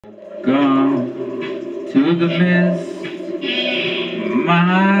Gone to the mist,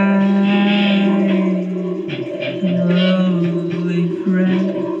 my lovely friend.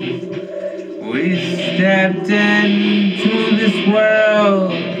 We stepped into this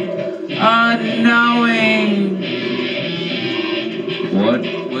world unknowing what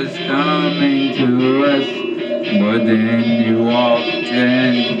was coming to us, but then you walked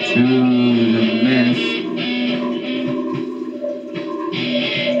into the mist.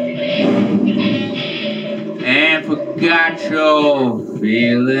 And forgot your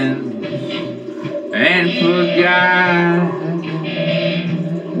feelings, and forgot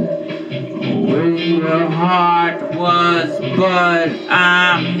where your heart was. But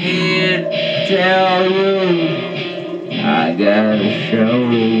I'm here to tell you, I got a show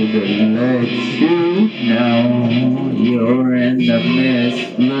to let you know you're in the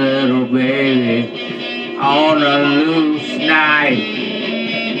mist, little baby, on a loose night.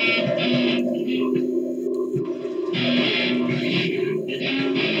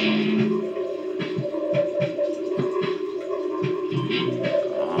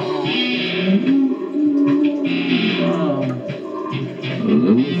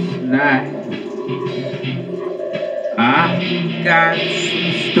 Loose night. I've got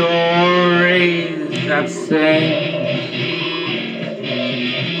some stories I've seen,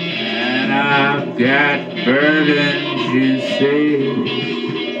 and I've got burdens, you see.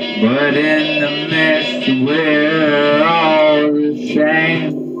 But in the mist, we're all the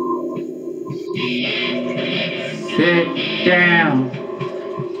same. Sit down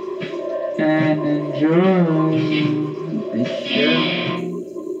and enjoy the show.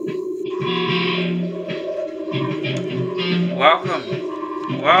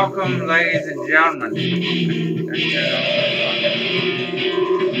 Welcome, ladies and gentlemen.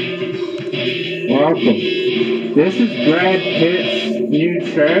 Welcome. This is Brad Pitt's new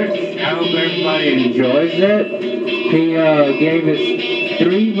church. I hope everybody enjoys it. He gave us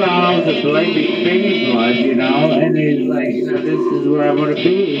 3 vials of baby blood, and he's like, this is where I'm gonna be,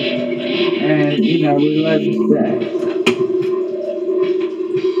 and we love you back.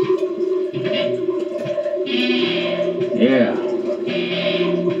 Yeah.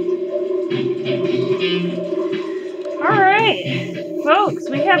 Alright, folks,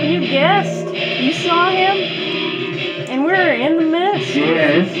 we have a new guest. You saw him, and we're in the mist. Yeah,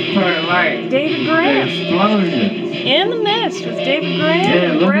 this is part of David Grant. The explosion. In the mist with David Grant.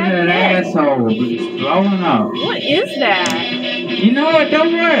 Yeah, look Brad at that Pitt. asshole. It's blowing up. What is that? You know what?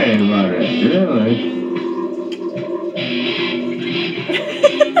 Don't worry about it, really.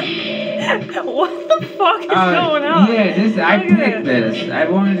 What the fuck is going on? Yeah, I picked this. I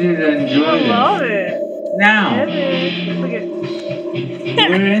wanted you to enjoy I love it. Now, Look at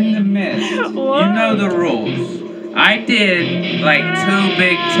we're in the mist. What? You know the rules. I did like 2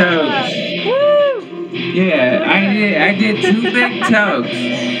 big toes. Woo! Yeah, I did 2 big toes.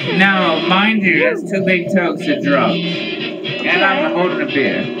 Now, mind you, that's 2 big toes to drugs. And I'm holding a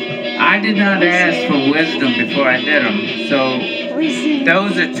beer. I did not ask for wisdom before I did them, so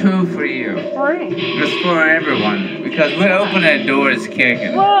those are 2 for you. Right. It's for everyone, because we're opening doors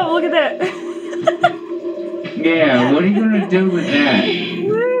kicking. Whoa, look at that. Yeah, what are you gonna do with that?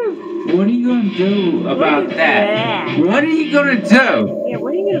 Woo! What are you gonna do about that? What are you gonna do? Yeah,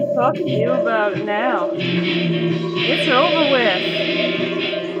 what are you gonna fucking do about it now? It's over with.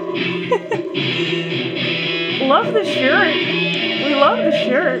 Love the shirt. We love the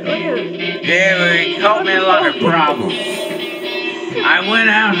shirt. Look at it. Yeah, but it caused me a lot of problems. I went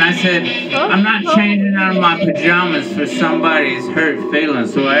out and I said, I'm not changing out of my pajamas for somebody's hurt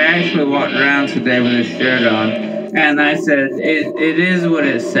feelings. So I actually walked around today with this shirt on. And I said, it is what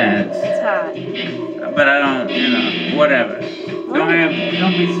it says. It's hot. But I don't, whatever.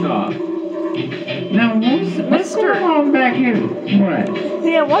 Don't be soft. Now, what's going on back here? What?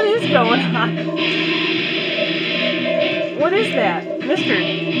 Yeah, what is going on? What is that? Mister,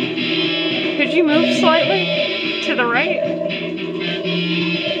 could you move slightly to the right?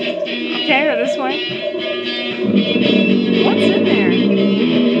 Okay, or this way? What's in there? Is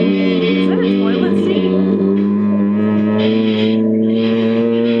that a toilet seat?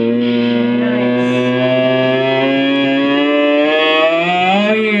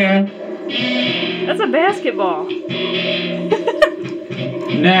 Oh, yeah. That's a basketball.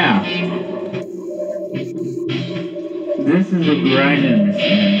 Now, this is a grinding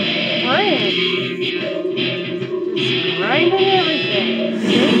machine. Right. Just grinding everything.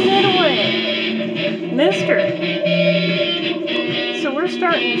 Taking it away. Mister. So we're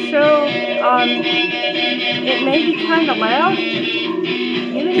starting to show, it may be kind of loud.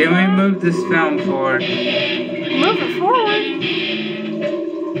 Can we move this film forward? Move it forward.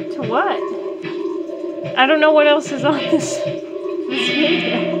 what? I don't know what else is on this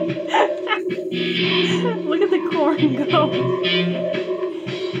video. Look at the corn go.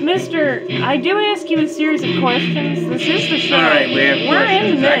 Mister, I do ask you a series of questions. This is the show. Alright, we have We're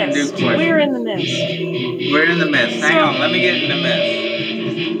in the questions. mist. We're in the mist. We're in the mist. Hang on, let me get in the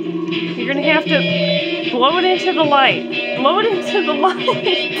mist. You're gonna have to blow it into the light. Blow it into the light.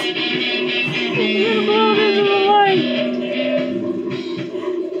 You're gonna blow it into the light.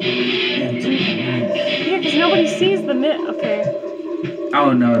 Yeah, because nobody sees the mist. Okay.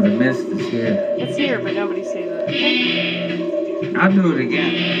 Oh no, the mist is here. It's here, but nobody sees it. Okay. I'll do it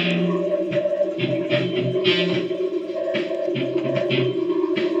again.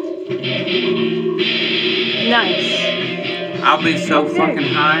 Nice. I'll be so fucking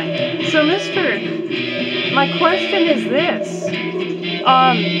high. So, mister, my question is this.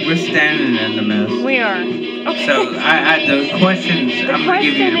 We're standing in the mist. We are. Okay. So, the questions, I'm going to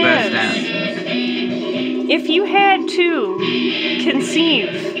give you the best answers. If you had to conceive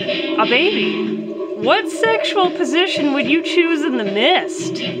a baby, what sexual position would you choose in the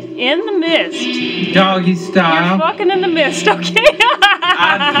mist? In the mist. Doggy style. You're fucking in the mist, okay?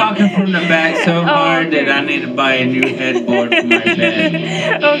 I'm fucking from the back so hard that I need to buy a new headboard for my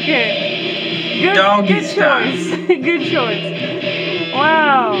bed. Okay. Good, Doggy good style. choice. Good choice.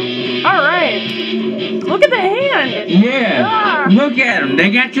 Wow. All right. Look at the hand. Yeah. Ah. Look at them.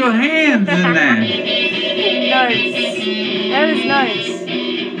 They got your hands in there. Nice. That is nice.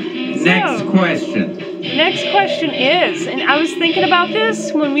 Next question. The next question is, and I was thinking about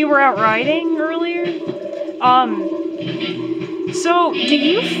this when we were out riding earlier. So do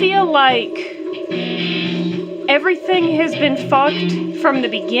you feel like everything has been fucked from the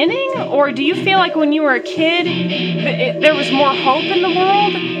beginning? Or do you feel like when you were a kid, there was more hope in the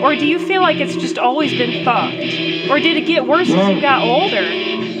world? Or do you feel like it's just always been fucked? Or did it get worse as you got older?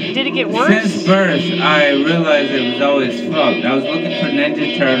 Did it get worse? Since birth, I realized it was always fucked. I was looking for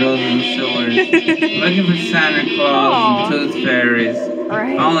Ninja Turtles and sewers, looking for Santa Claus and Tooth Fairies,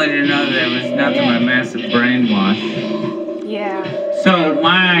 right. only to know there was nothing but massive brainwash. Yeah. So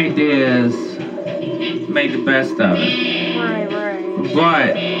my ideas made the best of it. Right.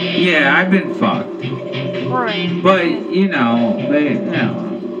 But yeah, I've been fucked. Right. But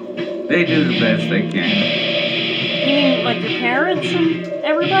they do the best they can. You mean like your parents and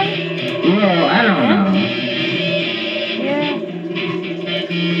everybody? Well, I don't know. Yeah.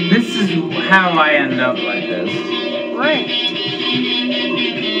 This is how I end up like this. Right.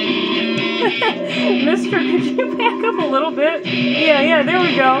 Mister, could you back up a little bit? Yeah, there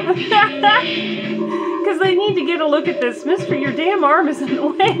we go. Because they need to get a look at this. Mister, your damn arm is in the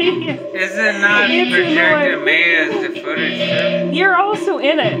way. Is it not projecting me as the footage too? You're also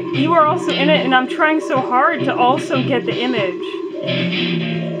in it. You are also in it, and I'm trying so hard to also get the image.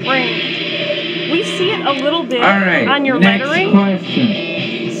 Right. We see it a little bit on your lettering. Next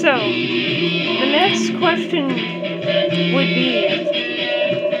question. So, the next question would be,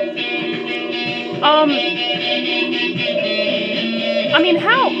 I mean,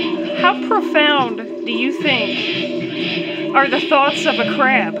 how profound do you think are the thoughts of a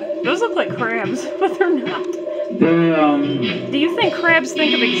crab? Those look like crabs, but they're not. Do you think crabs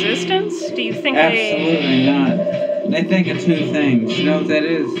think of existence? Do you think absolutely not. They think of two things. You know what that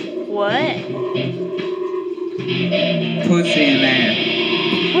is? What? Pussy and air.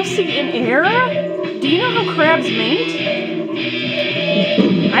 Pussy and air? Do you know how crabs mate?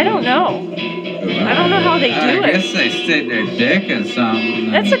 I don't know. I don't know how they do it. I guess they stick their dick in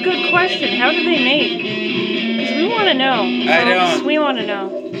something. That's a good question. How do they mate? Because we want to know. We want to know.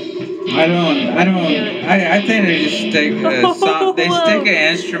 I think they just stick they stick an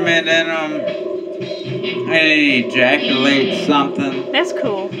instrument in them and they ejaculate something. That's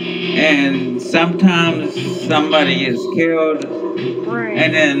cool. And sometimes somebody is killed. Right.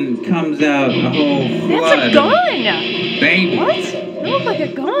 And then comes out a whole flood. That's a gun! Baby. What? It looked like a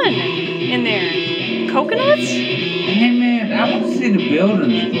gun in there. Coconuts? Hey man, I want to see the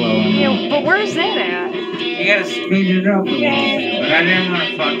buildings blowing Yeah, up. but where's that at? You gotta speed it up a little bit, but I didn't want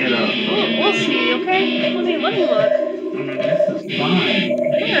to fuck it up. We'll see, okay? Let me look. This is fine.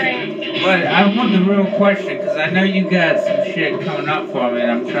 Alright. But I want the real question, because I know you got some shit coming up for me,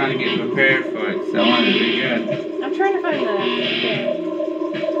 and I'm trying to get prepared for it, so I want it to be good. I'm trying to find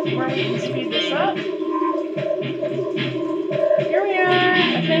where we can speed this up. Here we are.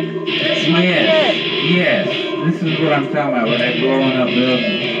 I think this might be it. Yes. This is what I'm talking about, where they're blowing up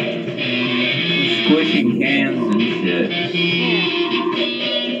buildings. Squishing cans and shit.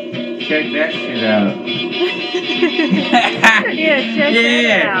 Yeah. Check that shit out. Check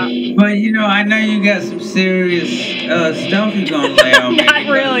that out. But I know you got some serious stuff you gonna lay on me? Not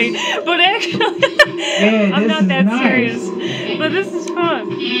really, but actually, Yeah, I'm this not is that nice. serious. But this is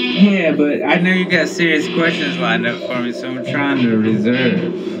fun. Yeah, but I know you got serious questions lined up for me, so I'm trying to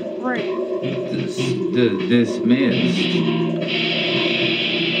reserve. Right. Dismissed.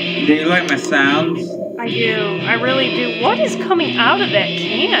 Do you like my sounds? I do. I really do. What is coming out of that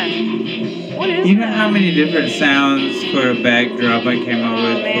can? What is You know that? how many different sounds for a backdrop I came up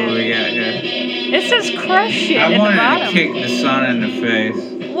with man. before we got here? It says crush it I at the wanted bottom. to kick the sun in the face.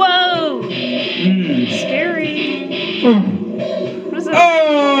 Whoa! Mm. Scary. What is it?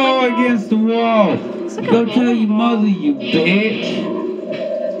 oh, against the wall. It's like a Go tell bowling your ball. mother, you bitch.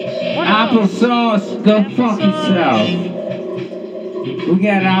 What else? Applesauce, go fuck Applesauce. yourself. We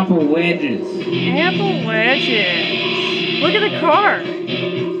got apple wedges. Apple wedges. Look at the car.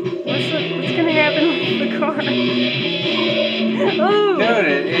 What's gonna happen with the car? Ooh.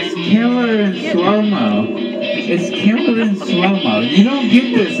 Dude, it's killer in slow-mo. It's killer in slow-mo. You don't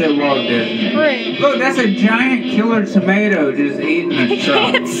get this at Walt Disney. Right. Look, that's a giant killer tomato just eating I a truck.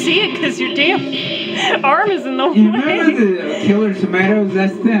 can't see it because your damn arm is in the way. You remember the killer tomatoes?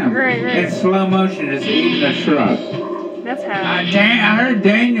 That's them. Right. In slow motion, just eating a truck. That's how. I heard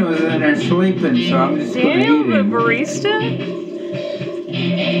Daniel was in there sleeping, so I'm just going to Daniel, eat the him. barista?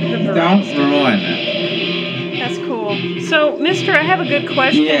 Don't ruin it. That's cool. So, mister, I have a good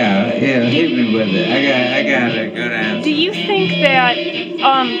question. Yeah, hit me with it. I got a good answer. Do you think that,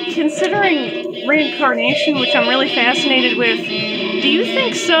 considering reincarnation, which I'm really fascinated with, do you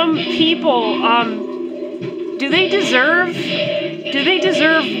think some people, do they deserve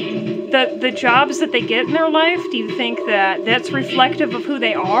the jobs that they get in their life? Do you think that that's reflective of who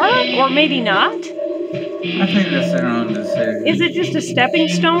they are, or maybe not? I think that's their own decision. Is it just a stepping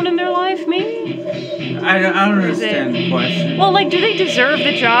stone in their life, maybe? I don't understand the question. Well, like, do they deserve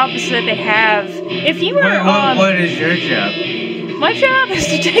the jobs that they have? If you were, What is your job? my job is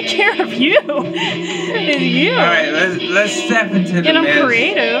to take care of you. And you. All right, let's step into the And I'm mist.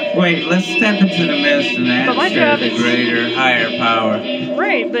 creative. Wait, let's step into the mist and But my answer job the is- greater, higher power.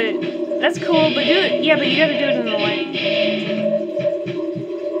 Right, but that's cool. But do it. Yeah, but you gotta do it in the light.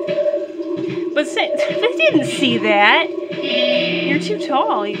 But they didn't see that. You're too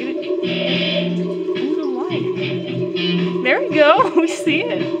tall. You gotta in the light. There we go. We see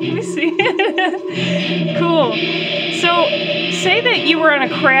it. We see it. Cool. So, say that you were on a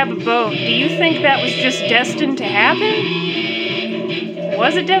crab boat. Do you think that was just destined to happen?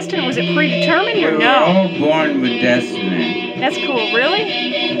 Was it destined? Was it predetermined We or were no? all born with destiny. That's cool. Really?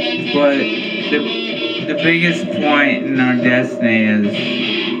 But the biggest point in our destiny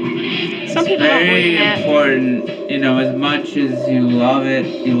is Some people don't very believe that. important. You know, as much as you love it,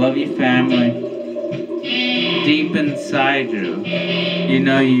 you love your family. Deep inside you, you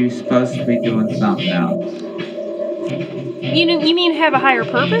know you're supposed to be doing something else. You mean have a higher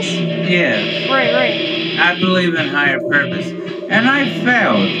purpose? Yeah, Right. I believe in higher purpose, and I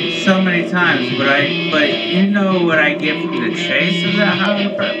failed so many times. But you know what I get from the chase of that higher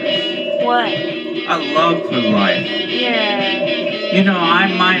purpose? What? A love for life. Yeah. You know,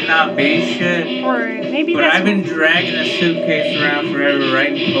 I might not be shit, Right. Maybe but that's. I've been dragging a suitcase around forever,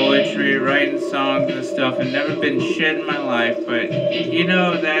 writing poetry, writing songs and stuff, and never been shit in my life. But you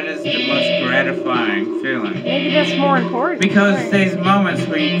know, that is the most gratifying feeling. Maybe that's more important. Because Right. there's moments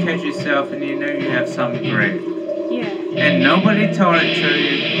where you catch yourself and you know you have something great. Yeah. And nobody taught it to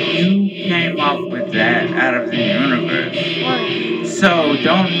you. You came up with that out of the universe. Right. So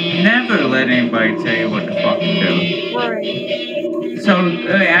don't never let anybody tell you what the fuck to do. Right. So,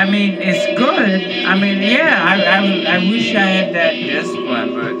 I mean, it's good. I mean, yeah, I wish I had that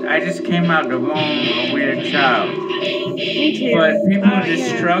discipline, but I just came out the womb a weird child. Me too. But people are just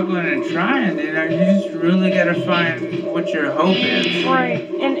yeah. struggling and trying, you know, you just really gotta find what your hope is. Right.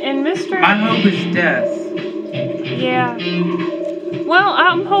 And Mr. My hope is death. Yeah. Well,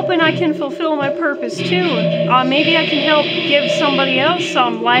 I'm hoping I can fulfill my purpose too. Maybe I can help give somebody else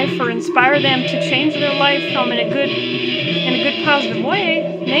some life or inspire them to change their life in a good positive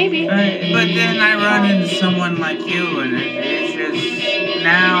way. Maybe. But then I run into someone like you, and it's just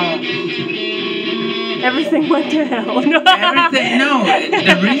now. Everything went to hell. Everything. No,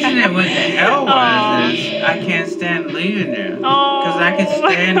 the reason it went to hell was is I can't stand leaving you. Because I could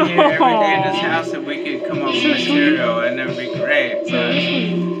stand here every day in this house and we could come up with material and it would be great.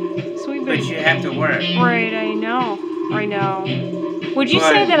 Sweet. But you have to work. Right, I know. Would you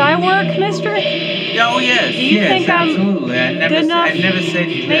say that I work, mister? Oh, yes. Do you think I'm absolutely. I never said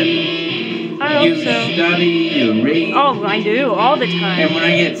you didn't. I hope You so. study, you read. Oh, I do, all the time. And when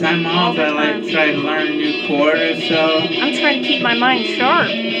I get time off, I like try to learn a new chord or so. I'm trying to keep my mind sharp.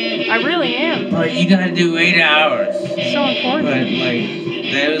 I I really am. But you gotta do 8 hours. So important. But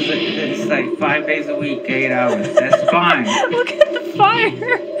it's like 5 days a week, 8 hours. That's fine. Look at the fire.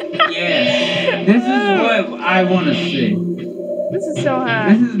 Yeah. This is what I want to see. This is so hot.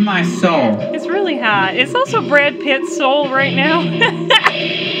 This is my soul. It's really hot. It's also Brad Pitt's soul right now.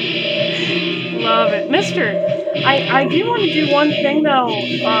 Love it. Mister, I do want to do one thing though.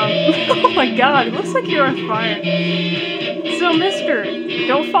 Oh my god, it looks like you're on fire. So mister,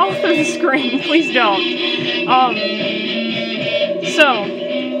 don't fall through the screen. Please don't. So,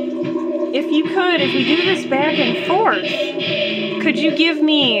 if we do this back and forth, could you give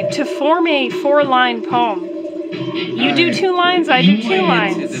me to form a 4-line poem? You do 2 lines, I do 2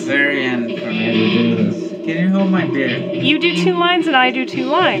 lines. To the very end for me to do this. Can you hold my beer? You do 2 lines and I do 2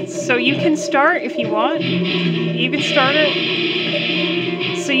 lines. So you can start if you want. You can start it.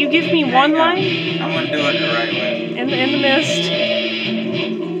 So you give me 1 line. I'm gonna do it the right way. In the mist.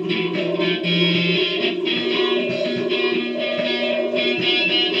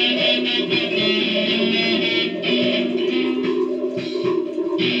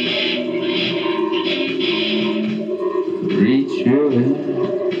 Reach your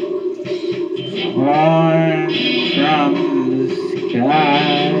horn from the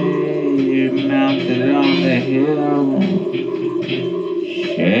sky, mounted on the hill,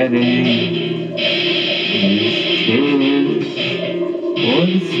 shedding his tears for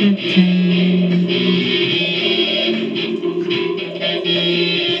the city.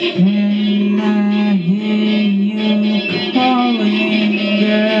 When I hear you calling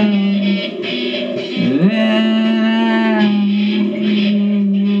down, then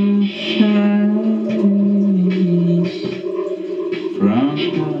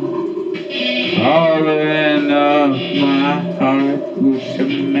calling of my heart, which a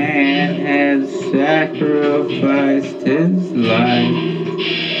man has sacrificed his life.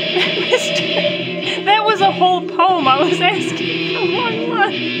 Mister, that was a whole poem. I was asking for 1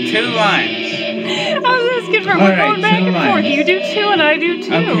 line. 2 lines. I was asking for we're going back and forth. You do 2 and I do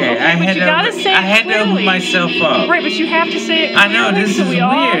 2. Okay, I had to open myself up. Right, but you have to say it. I know this is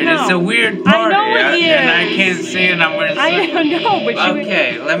weird. It's a weird party. I know it is. And I can't see it. I'm gonna say. I know, but you.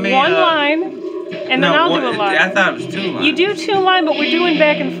 Okay, let me. 1 line, and then I'll do a line. I thought it was 2 lines. You do 2 lines, but we're doing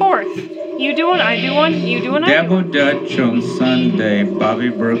back and forth. You do 1, I do 1. You do 1, I do 1. Double Dutch on Sunday. Bobby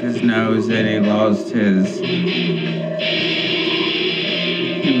broke his nose and he lost his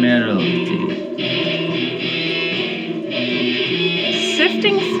humility.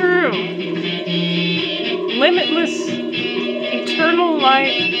 Sifting through limitless, eternal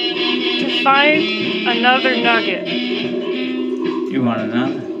light to find another nugget. You want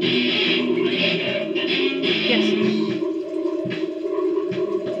another? Yes.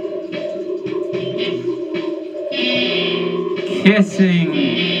 Kissing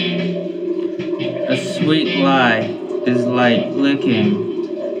a sweet lie is like licking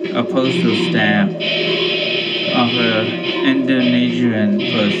a postal stamp off an Indonesian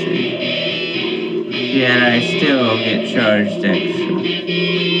pussy. Yet I still get charged extra.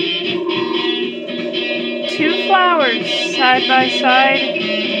 2 flowers side by side.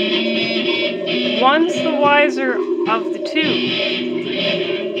 One's the wiser of the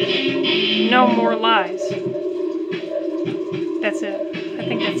 2. No more lies. That's it. I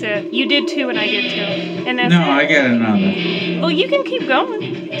think that's it. You did 2 and I did 2. And that's No, it. I got another. Well, you can keep going.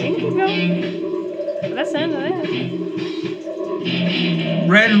 You can keep going. But that's the end of that.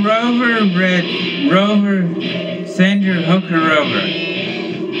 Red Rover, send your hooker over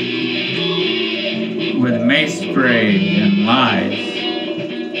with mace spray and lies.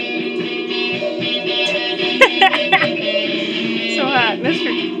 So hot,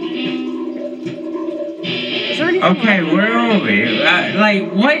 mister. Is there anything Okay, where are we?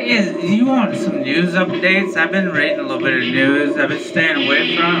 You want some news updates? I've been reading a little bit of news. I've been staying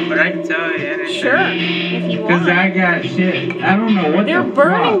away from it, but I can tell you anything. Sure, if you want. Because I got shit. I don't know what They're the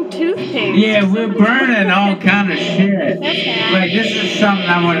burning fuck. toothpaste. Yeah, we're burning all kind of shit. Okay. But this is something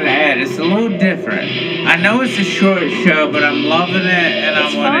I wanted to add. It's a little different. I know it's a short show, but I'm loving it, and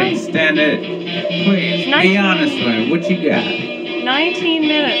I want to extend it. Please, be honest with me. What you got? 19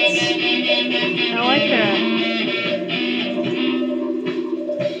 minutes. I like that.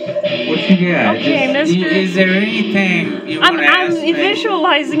 What you got? Okay, mister. Is there anything you want to ask me? I'm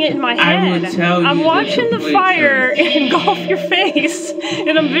visualizing it in my head. I will tell you. I'm watching the fire engulf your face,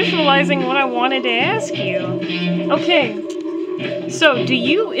 and I'm visualizing what I wanted to ask you. Okay. So, do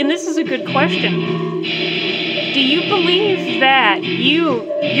you, and this is a good question, do you believe that you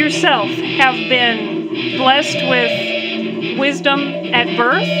yourself have been blessed with wisdom at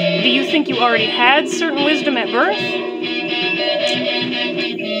birth? Do you think you already had certain wisdom at birth?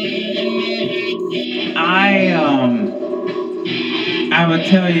 I will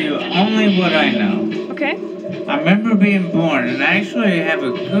tell you only what I know. Okay. I remember being born, and I actually have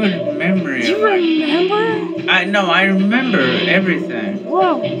a good memory. You remember? I remember everything.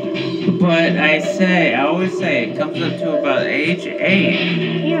 Whoa. But I always say, it comes up to about age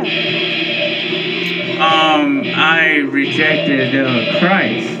 8. Yeah. I rejected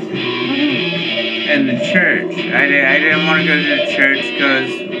Christ and the church. I didn't want to go to the church because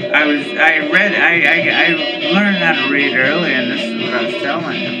I learned how to read early, and this is what I was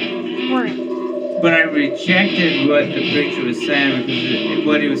telling him. Right. But I rejected what the preacher was saying because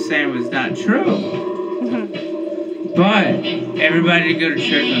what he was saying was not true. But everybody go to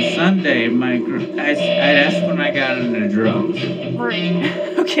church on Sunday. That's when I got into drugs. Right.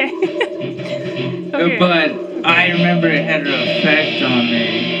 Okay. Okay. But I remember it had an effect on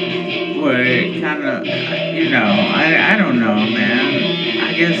me where it kind of, I don't know, man.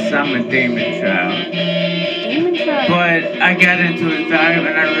 I guess I'm a demon child. Demon child. But I got into it value,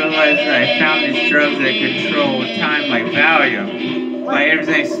 and I realized that I found these drugs that control time like Valium. Like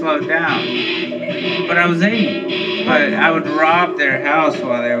everything slowed down. But I was 8. But I would rob their house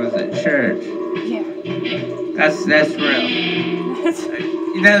while they was at church. Yeah. That's real. That's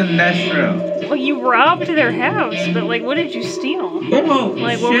real. Well, you robbed their house, but what did you steal? Well,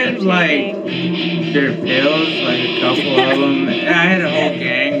 what shit, were you taking? Their pills, a couple of them. And I had a whole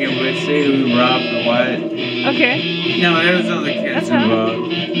gang, and we'd see who robbed what. Okay. No, there was other kids involved.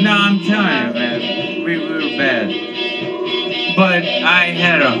 No, I'm telling you, man, we were bad. But I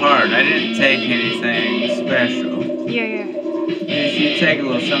had a heart. I didn't take anything special. Yeah. If you take a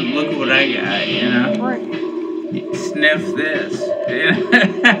little something, look at what I got, Right. Sniff this.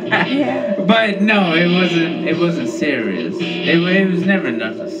 Yeah. But no, it wasn't serious. It was never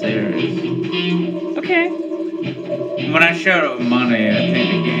nothing serious. Okay. When I showed up with money, I think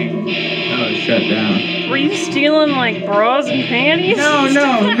the game was shut down. Were you stealing bras and panties? No,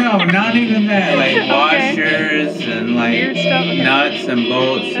 not even that. Washers and weird stuff. Okay. Nuts and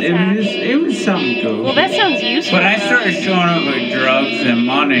bolts. It was something cool. Well, that sounds useful. But I started showing up with drugs and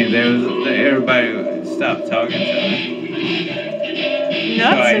money. Everybody stopped talking to me.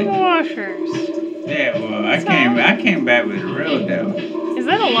 Nuts and washers. Yeah, well, I came back with a real deal. Is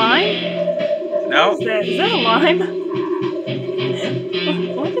that a lime? No. Is that a lime?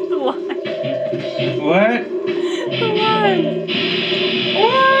 Look at the lime. What? The lime.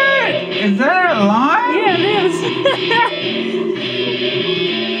 What? Is that a lime? Yeah, it is.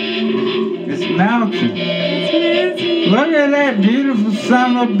 It's melting. It's melting. Look at that beautiful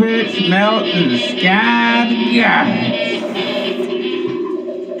son of a bitch melting the sky to God.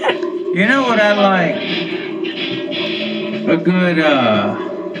 You know what I like? A good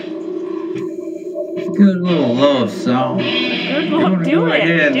little love song. Do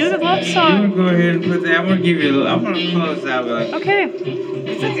it. Do the love song. You go ahead and put that. I'm gonna close out with okay. I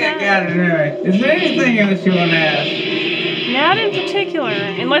think I got it right. Is there anything else you want to ask? Not in particular,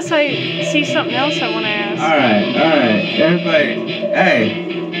 unless I see something else I want to ask. All right. Everybody, hey.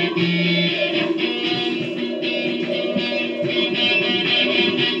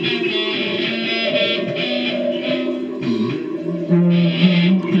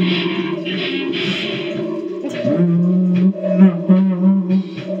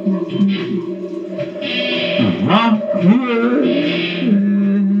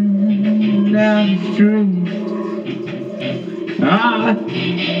 Down the street, I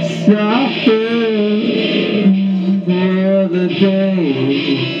saw her the other day.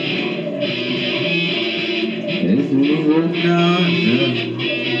 There's another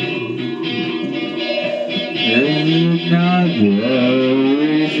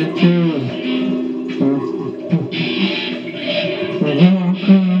reason to walk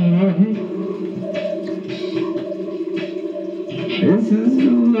away. This is a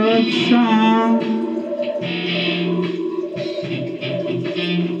love song.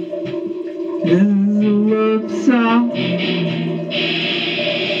 This is a love song.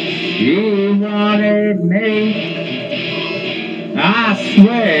 She wanted me, I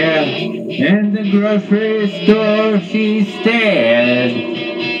swear. In the grocery store she stared.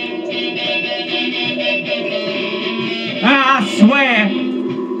 I swear.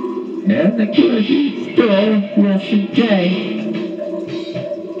 In the grocery store yesterday.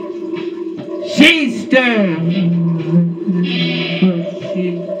 She stirred, but she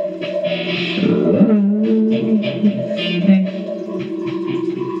loves me.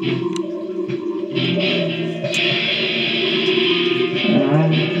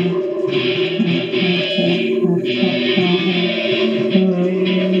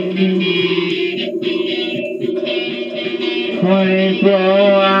 "24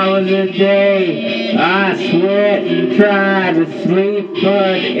 hours a day, I try to sleep,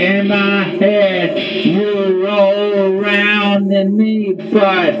 but in my head you roll around in me,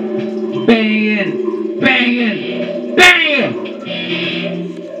 but banging, banging, banging.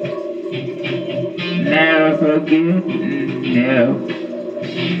 Never forget, no.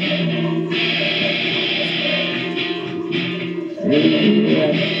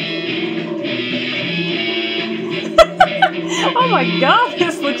 Oh my god,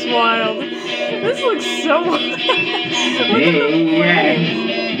 this looks wild. This looks so wild. Look at the flames.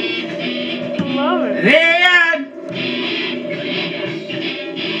 I love it.